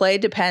deck is in play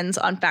depends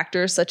on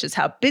factors such as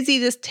how busy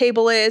this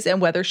table is and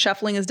whether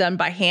shuffling is done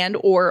by hand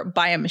or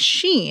by a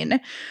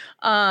machine.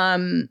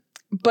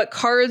 But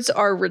cards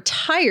are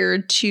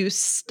retired to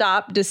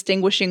stop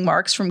distinguishing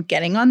marks from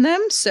getting on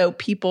them so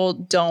people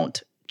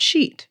don't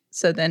cheat.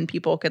 So then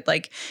people could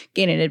like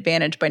gain an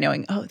advantage by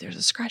knowing, oh, there's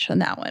a scratch on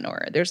that one,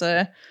 or there's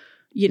a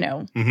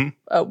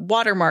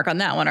watermark on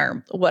that one,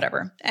 or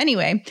whatever.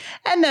 Anyway,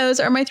 and those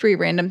are my 3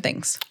 random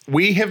things.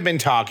 We have been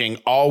talking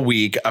all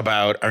week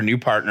about our new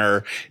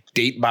partner,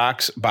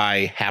 Datebox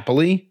by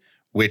Happily,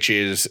 which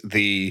is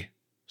the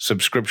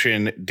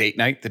subscription date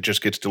night that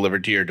just gets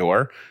delivered to your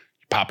door.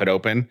 You pop it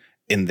open,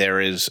 and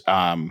there is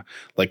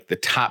like the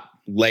top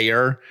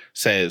layer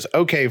says,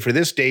 okay, for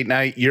this date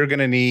night, you're going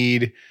to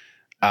need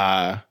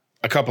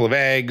a couple of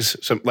eggs.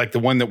 So like the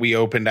one that we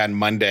opened on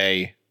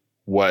Monday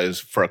was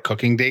for a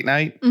cooking date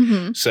night.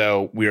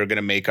 So we are going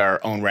to make our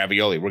own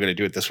ravioli. We're going to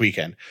do it this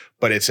weekend,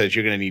 but it says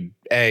you're going to need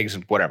eggs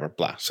and whatever,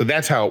 blah. So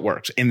that's how it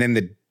works. And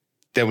then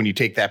then when you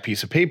take that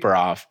piece of paper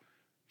off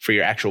for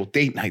your actual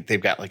date night, they've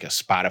got like a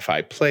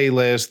Spotify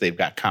playlist. They've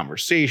got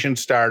conversation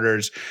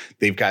starters.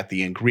 They've got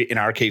in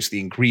our case, the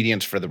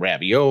ingredients for the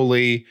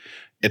ravioli,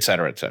 et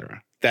cetera, et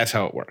cetera. That's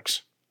how it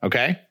works.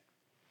 Okay.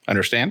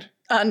 Understand?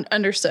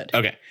 Understood.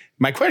 Okay.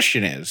 My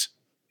question is,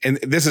 and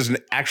this is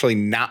actually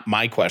not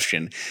my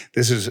question.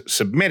 This is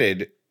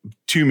submitted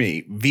to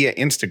me via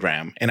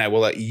Instagram, and I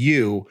will let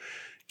you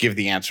give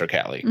the answer,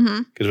 Callie,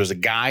 because it was a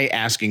guy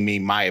asking me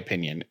my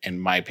opinion,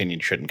 and my opinion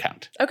shouldn't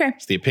count. Okay.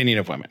 It's the opinion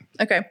of women.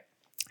 Okay.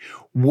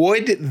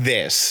 Would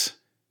this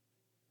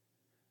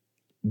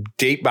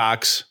date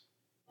box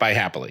by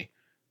Happily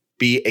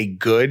be a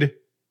good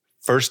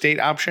first date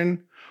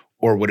option,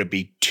 or would it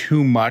be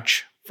too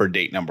much for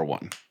date number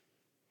 1?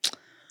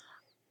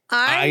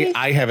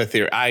 I have a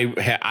theory.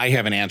 I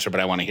have an answer, but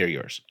I want to hear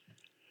yours.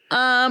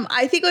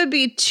 I think it would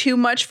be too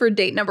much for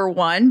date number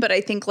 1, but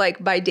I think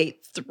like by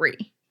date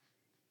 3.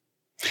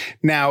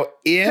 Now,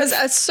 because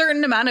a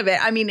certain amount of it,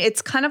 I mean,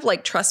 it's kind of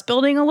like trust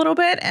building a little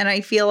bit. And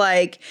I feel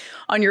like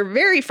on your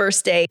very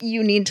first date,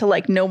 you need to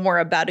like know more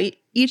about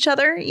each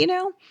other, you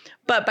know?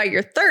 But by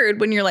your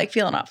third, when you're like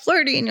feeling all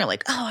flirty and you're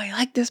like, oh, I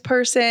like this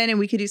person and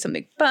we could do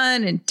something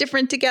fun and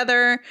different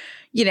together,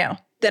 you know,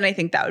 then I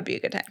think that would be a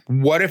good time.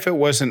 What if it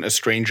wasn't a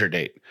stranger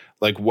date?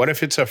 Like, what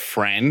if it's a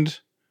friend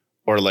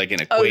or like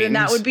an acquaintance? Oh, then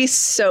that would be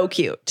so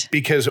cute.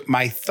 Because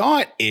my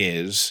thought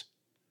is,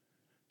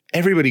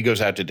 everybody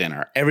goes out to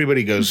dinner.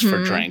 Everybody goes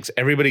for drinks.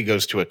 Everybody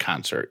goes to a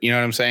concert. You know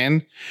what I'm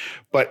saying?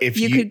 But if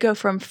you could go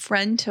from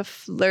friend to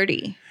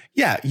flirty.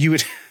 Yeah, you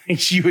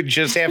would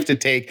just have to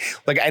take,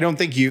 like, I don't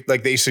think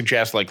they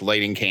suggest like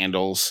lighting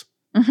candles.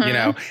 You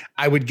know,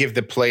 I would give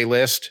the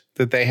playlist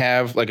that they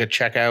have like a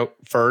checkout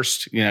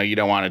first. You know, you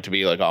don't want it to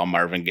be like all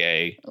Marvin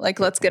Gaye. Like,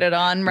 let's get it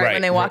on right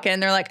when they walk in.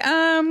 They're like,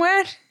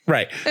 what?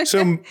 Right.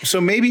 So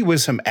maybe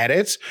with some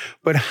edits,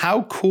 but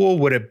how cool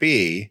would it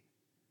be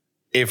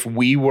if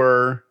we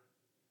were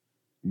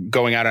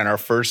going out on our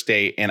first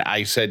date and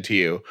I said to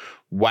you,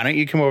 why don't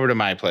you come over to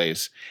my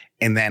place?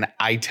 And then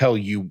I tell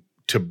you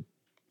to,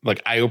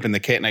 like, I open the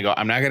kit and I go,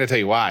 I'm not going to tell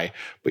you why,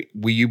 but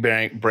will you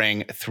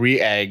bring 3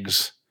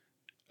 eggs?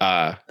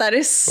 That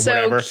is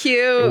so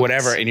cute.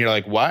 Whatever. And you're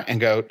like, what?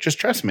 And go, just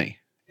trust me.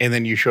 And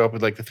then you show up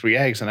with like the 3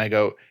 eggs and I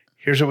go,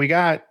 here's what we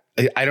got.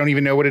 I don't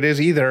even know what it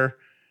is either.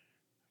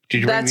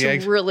 Did you bring the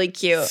eggs? That's really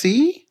cute.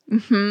 See?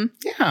 Mm-hmm.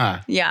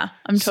 Yeah. Yeah.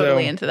 I'm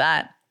totally into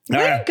that. Way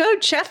to go,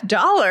 Chef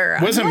Dollar.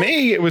 Wasn't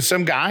me. It was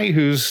some guy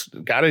who's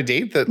got a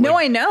date that. No,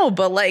 I know.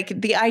 But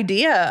like the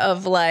idea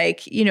of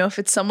like, you know, if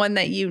it's someone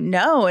that you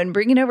know and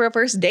bringing over a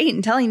first date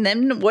and telling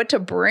them what to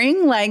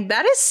bring, like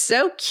that is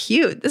so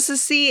cute. This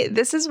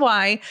is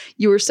why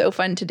you were so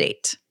fun to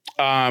date.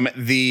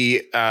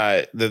 The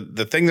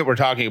thing that we're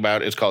talking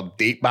about is called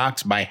Date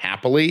Box by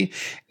Happily.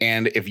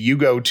 And if you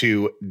go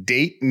to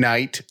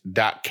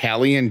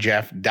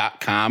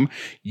datenight.callieandjeff.com,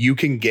 you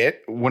can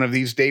get one of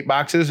these date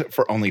boxes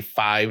for only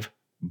 $5.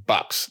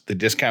 The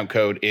discount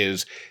code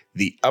is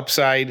the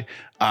upside.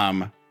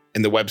 And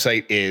the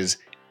website is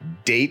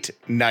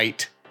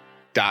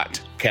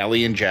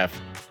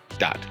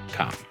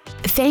datenight.callieandjeff.com.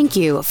 Thank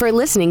you for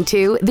listening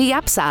to The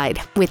Upside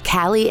with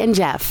Callie and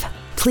Jeff.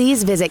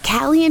 Please visit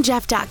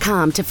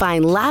callieandjeff.com to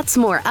find lots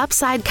more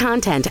Upside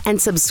content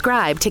and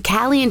subscribe to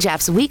Callie and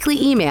Jeff's weekly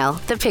email,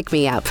 The Pick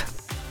Me Up.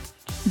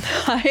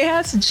 I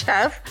asked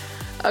Jeff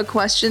a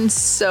question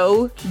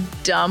so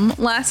dumb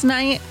last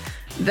night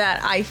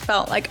that I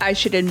felt like I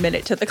should admit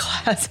it to the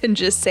class and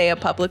just say it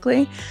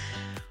publicly.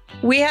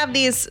 We have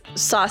these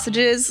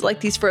sausages, like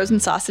these frozen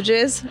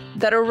sausages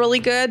that are really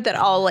good that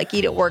I'll like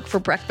eat at work for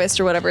breakfast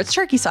or whatever. It's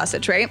turkey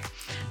sausage, right?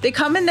 They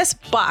come in this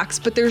box,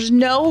 but there's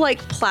no like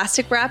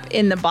plastic wrap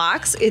in the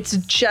box. It's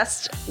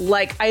just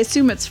like, I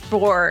assume it's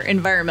for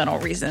environmental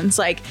reasons.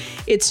 Like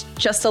it's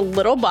just a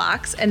little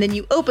box and then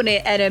you open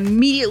it and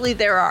immediately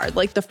there are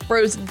like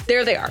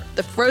there they are.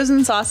 The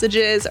frozen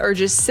sausages are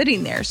just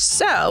sitting there.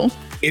 So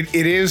it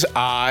is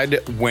odd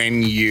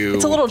when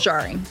it's a little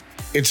jarring.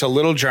 It's a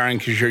little jarring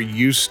because you're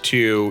used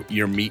to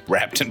your meat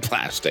wrapped in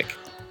plastic.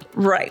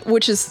 Right,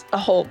 which is a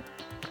whole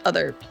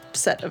other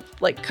set of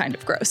like kind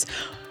of gross.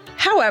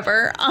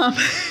 However,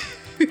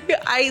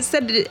 I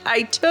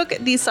took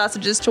these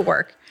sausages to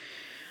work.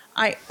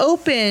 I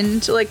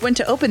went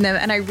to open them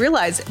and I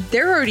realized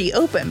they're already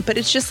open, but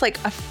it's just like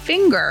a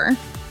finger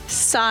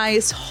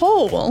size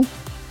hole.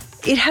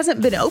 It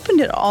hasn't been opened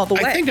at all the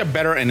way. I think a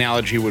better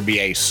analogy would be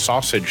a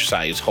sausage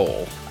size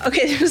hole.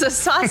 Okay, there's a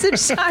sausage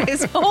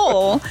size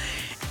hole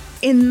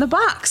in the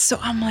box. So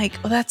I'm like,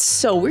 oh, that's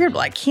so weird.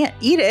 Well, I can't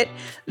eat it.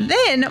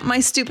 Then my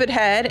stupid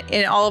head,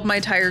 in all of my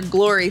tired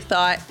glory,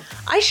 thought,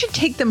 I should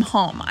take them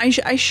home. I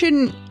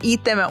shouldn't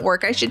eat them at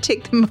work. I should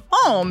take them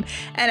home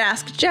and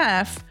ask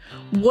Jeff,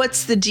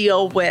 what's the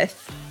deal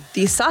with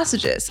these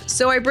sausages?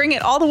 So I bring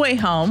it all the way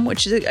home,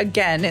 which is,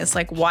 again, it's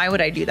like, why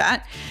would I do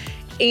that?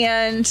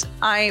 And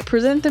I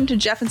present them to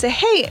Jeff and say,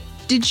 hey,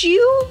 did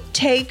you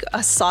take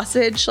a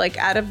sausage like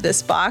out of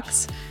this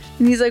box?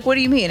 And he's like, what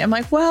do you mean? I'm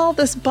like, well,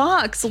 this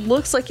box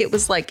looks like it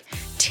was like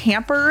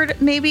tampered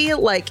maybe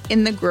like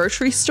in the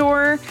grocery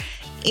store.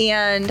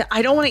 And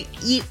I don't want to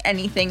eat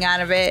anything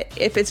out of it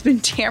if it's been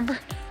tampered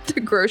at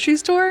the grocery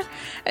store.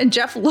 And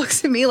Jeff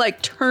looks at me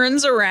like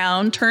turns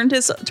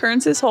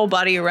his whole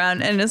body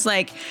around and is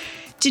like,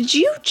 did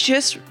you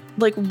just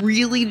like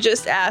really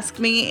just ask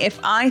me if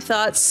I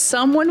thought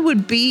someone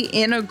would be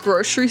in a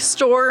grocery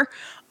store,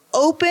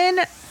 open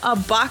a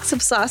box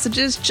of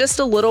sausages just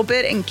a little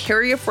bit and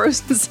carry a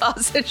frozen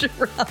sausage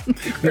around?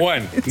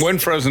 One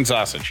frozen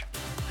sausage.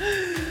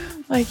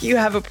 Like, you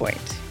have a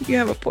point.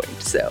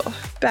 So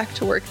back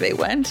to work they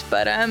went.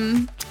 But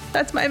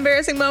that's my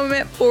embarrassing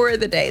moment for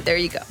the day. There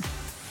you go.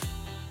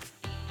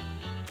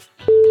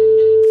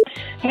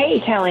 Hey,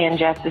 Callie and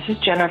Jeff, this is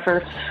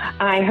Jennifer.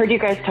 I heard you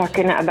guys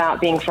talking about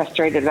being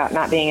frustrated about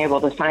not being able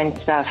to find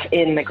stuff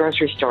in the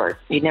grocery store.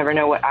 You never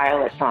know what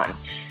aisle it's on.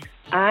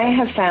 I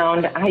have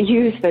found I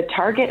use the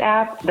Target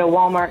app, the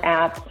Walmart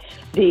app,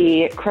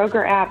 the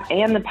Kroger app,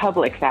 and the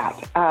Publix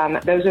app.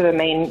 Those are the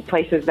main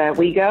places that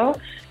we go.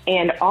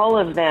 And all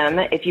of them,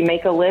 if you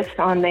make a list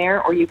on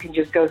there, or you can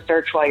just go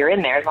search while you're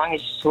in there, as long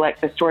as you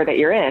select the store that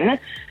you're in,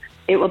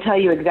 it will tell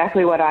you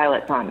exactly what aisle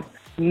it's on.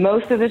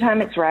 Most of the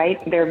time it's right.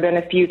 There have been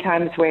a few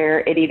times where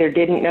it either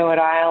didn't know what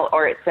aisle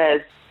or it says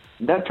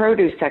the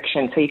produce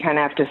section, so you kind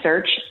of have to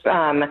search.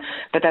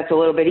 But that's a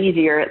little bit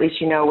easier. At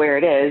least you know where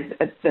it is,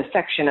 the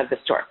section of the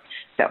store.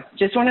 So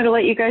just wanted to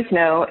let you guys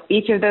know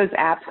each of those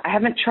apps. I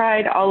haven't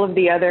tried all of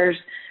the others.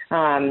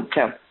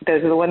 So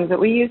those are the ones that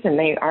we use, and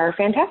they are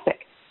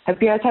fantastic.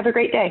 Hope you guys have a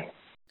great day.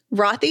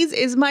 Rothy's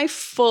is my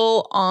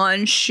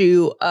full-on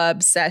shoe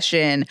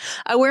obsession.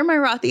 I wear my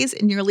Rothy's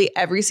nearly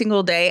every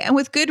single day, and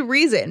with good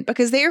reason,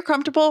 because they are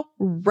comfortable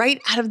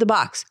right out of the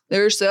box.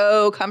 They're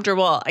so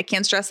comfortable. I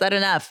can't stress that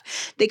enough.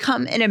 They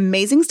come in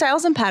amazing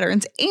styles and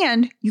patterns,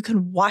 and you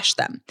can wash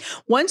them.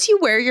 Once you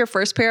wear your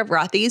first pair of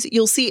Rothy's,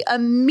 you'll see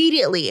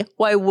immediately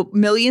why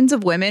millions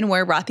of women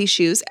wear Rothy's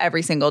shoes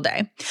every single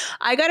day.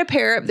 I got a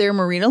pair of their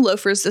Merino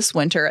loafers this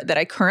winter that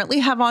I currently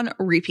have on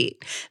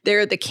repeat.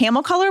 They're the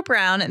camel color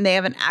brown, and they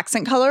have an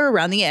accent color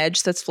around the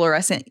edge that's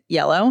fluorescent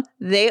yellow.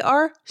 They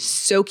are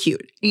so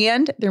cute,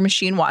 and they're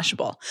machine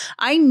washable.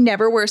 I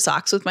never wear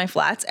socks with my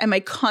flats, and my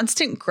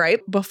constant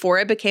gripe before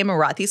I became a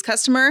Rothy's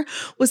customer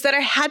was that I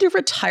had to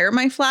retire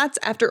my flats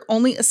after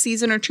only a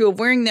season or two of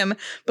wearing them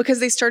because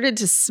they started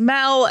to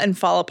smell and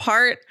fall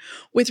apart.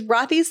 With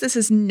Rothy's, this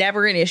is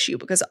never an issue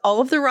because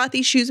all of the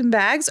Rothy's shoes and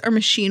bags are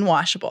machine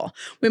washable.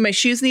 When my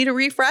shoes need a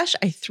refresh,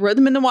 I throw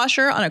them in the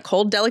washer on a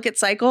cold, delicate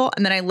cycle,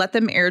 and then I let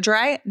them air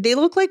dry. They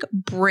look like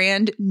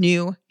brand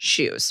new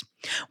shoes.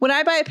 When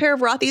I buy a pair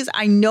of Rothy's,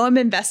 I know I'm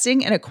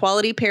investing in a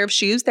quality pair of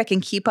shoes that can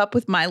keep up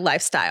with my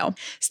lifestyle.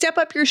 Step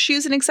up your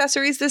shoes and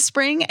accessories this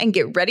spring and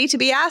get ready to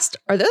be asked,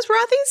 are those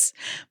Rothy's?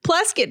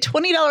 Plus, get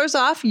 $20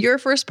 off your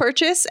first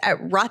purchase at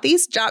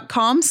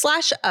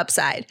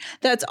rothys.com/upside.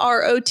 That's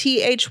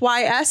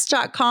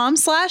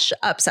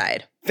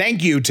ROTHYS.com/upside.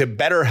 Thank you to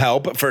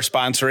BetterHelp for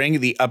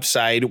sponsoring The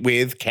Upside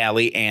with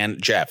Callie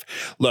and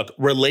Jeff. Look,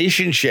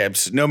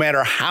 relationships, no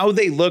matter how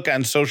they look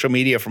on social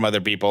media from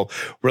other people,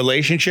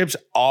 relationships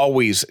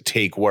always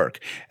take work,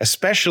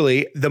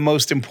 especially the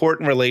most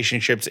important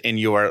relationships in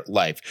your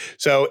life.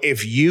 So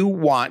if you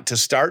want to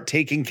start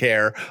taking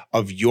care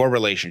of your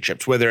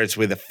relationships, whether it's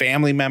with a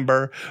family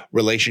member,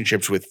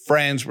 relationships with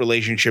friends,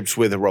 relationships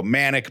with a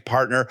romantic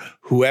partner,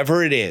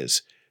 whoever it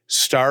is,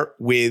 start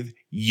with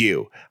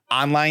you.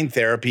 Online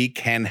therapy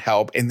can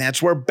help, and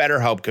that's where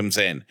BetterHelp comes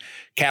in.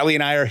 Callie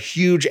and I are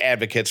huge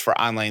advocates for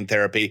online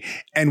therapy,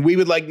 and we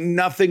would like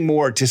nothing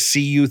more to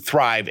see you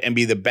thrive and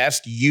be the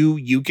best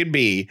you can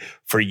be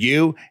for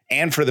you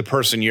and for the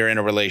person you're in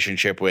a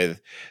relationship with,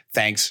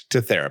 thanks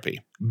to therapy.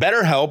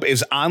 BetterHelp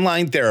is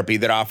online therapy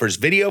that offers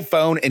video,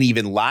 phone, and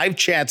even live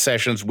chat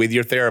sessions with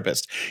your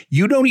therapist.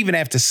 You don't even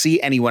have to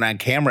see anyone on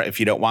camera if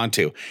you don't want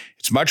to.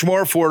 It's much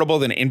more affordable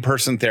than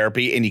in-person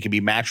therapy, and you can be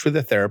matched with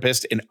a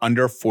therapist in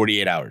under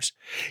 48 hours.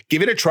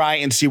 Give it a try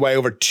and see why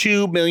over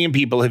 2 million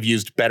people have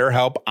used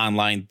BetterHelp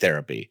online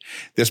therapy.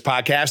 This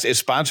podcast is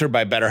sponsored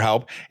by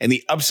BetterHelp, and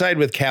the Upside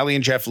with Callie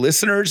and Jeff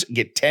listeners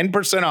get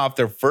 10% off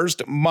their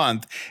first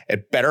month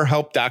at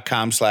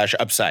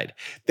betterhelp.com/upside.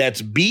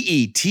 That's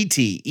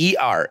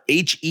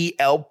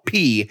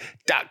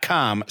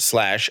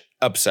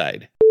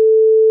BetterHelp.com/upside.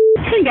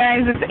 Hey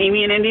guys, it's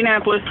Amy in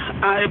Indianapolis.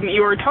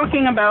 You were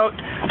talking about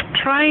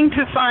trying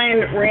to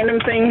find random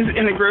things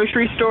in the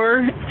grocery store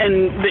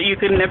and that you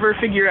could never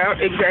figure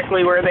out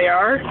exactly where they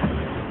are.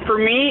 For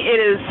me, it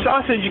is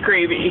sausage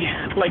gravy,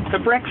 like the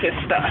breakfast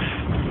stuff.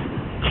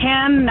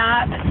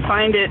 Cannot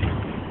find it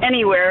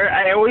anywhere.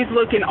 I always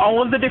look in all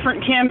of the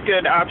different canned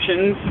good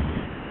options.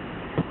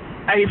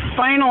 I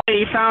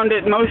finally found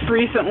it most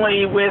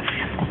recently with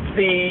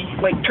the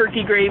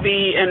turkey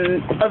gravy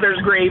and others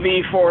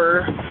gravy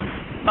for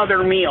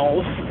other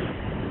meals,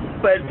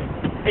 but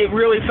it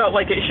really felt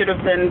like it should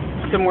have been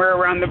somewhere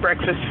around the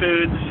breakfast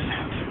foods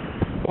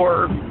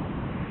or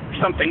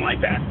something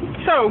like that.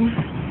 So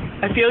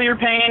I feel your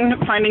pain.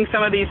 Finding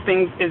some of these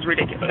things is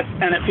ridiculous,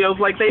 and it feels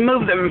like they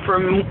move them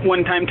from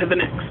one time to the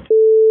next.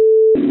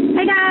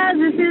 Hey guys,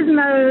 this is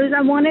Mose.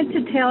 I wanted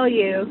to tell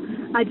you,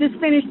 I just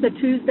finished the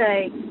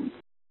Tuesday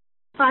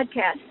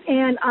podcast,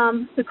 and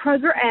the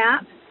Kroger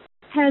app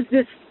has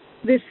this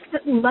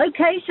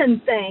location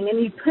thing,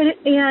 and you put it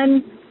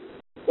in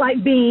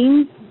like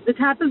beans, the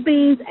type of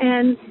beans,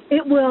 and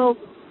it will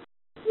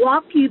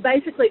walk you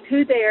basically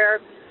to there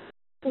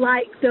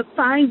like the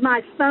Find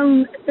My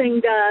Phone thing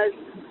does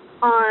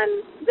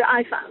on the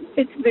iPhone.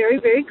 It's very,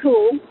 very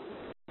cool.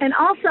 And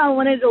also I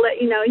wanted to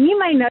let you know, and you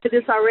may know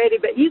this already,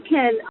 but you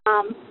can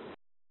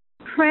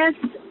press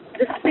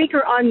the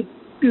speaker on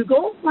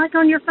Google, like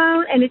on your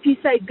phone, and if you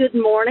say good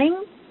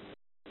morning,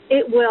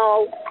 it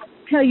will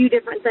tell you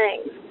different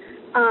things.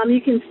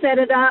 You can set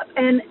it up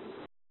and,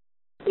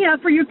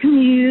 for your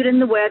commute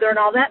and the weather and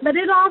all that, but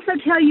it'll also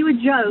tell you a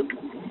joke.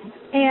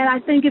 And I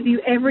think of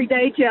you every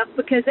day, Jeff,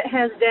 because it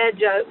has dad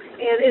jokes,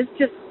 and it's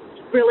just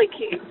really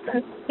cute.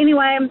 So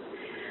anyway,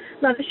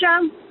 love the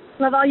show.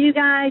 Love all you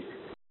guys.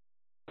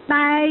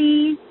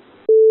 Bye.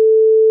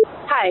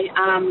 Hi,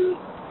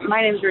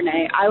 my name's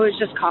Renee. I was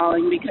just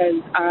calling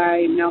because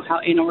I know how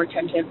anal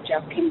retentive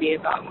Jeff can be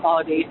about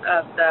quality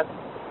of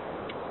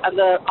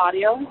the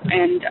audio,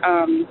 and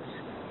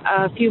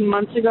a few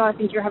months ago, I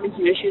think you're having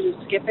some issues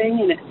with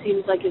skipping, and it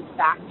seems like it's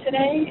back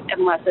today,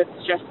 unless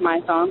it's just my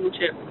phone, which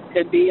it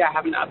could be. I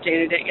haven't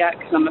updated it yet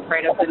because I'm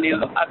afraid of the new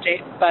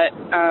update, but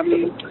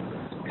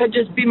could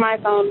just be my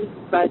phone,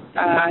 but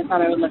I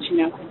thought I would let you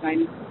know because I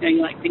know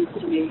you like things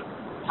to be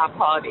top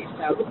quality,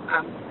 so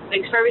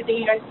Thanks for everything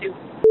you guys do.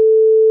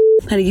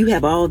 Honey, you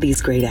have all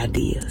these great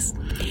ideas.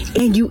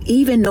 And you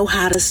even know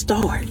how to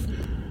start.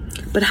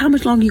 But how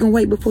much longer you going to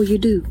wait before you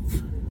do?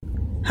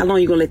 How long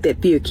you going to let that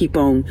fear keep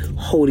on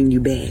holding you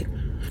back?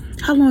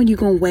 How long you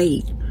going to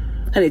wait?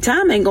 Honey,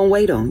 time ain't going to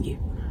wait on you.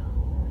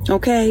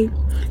 Okay?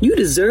 You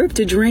deserve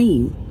to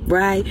dream,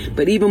 right?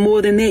 But even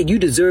more than that, you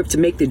deserve to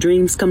make the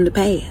dreams come to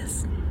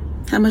pass.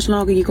 How much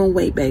longer you going to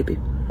wait, baby?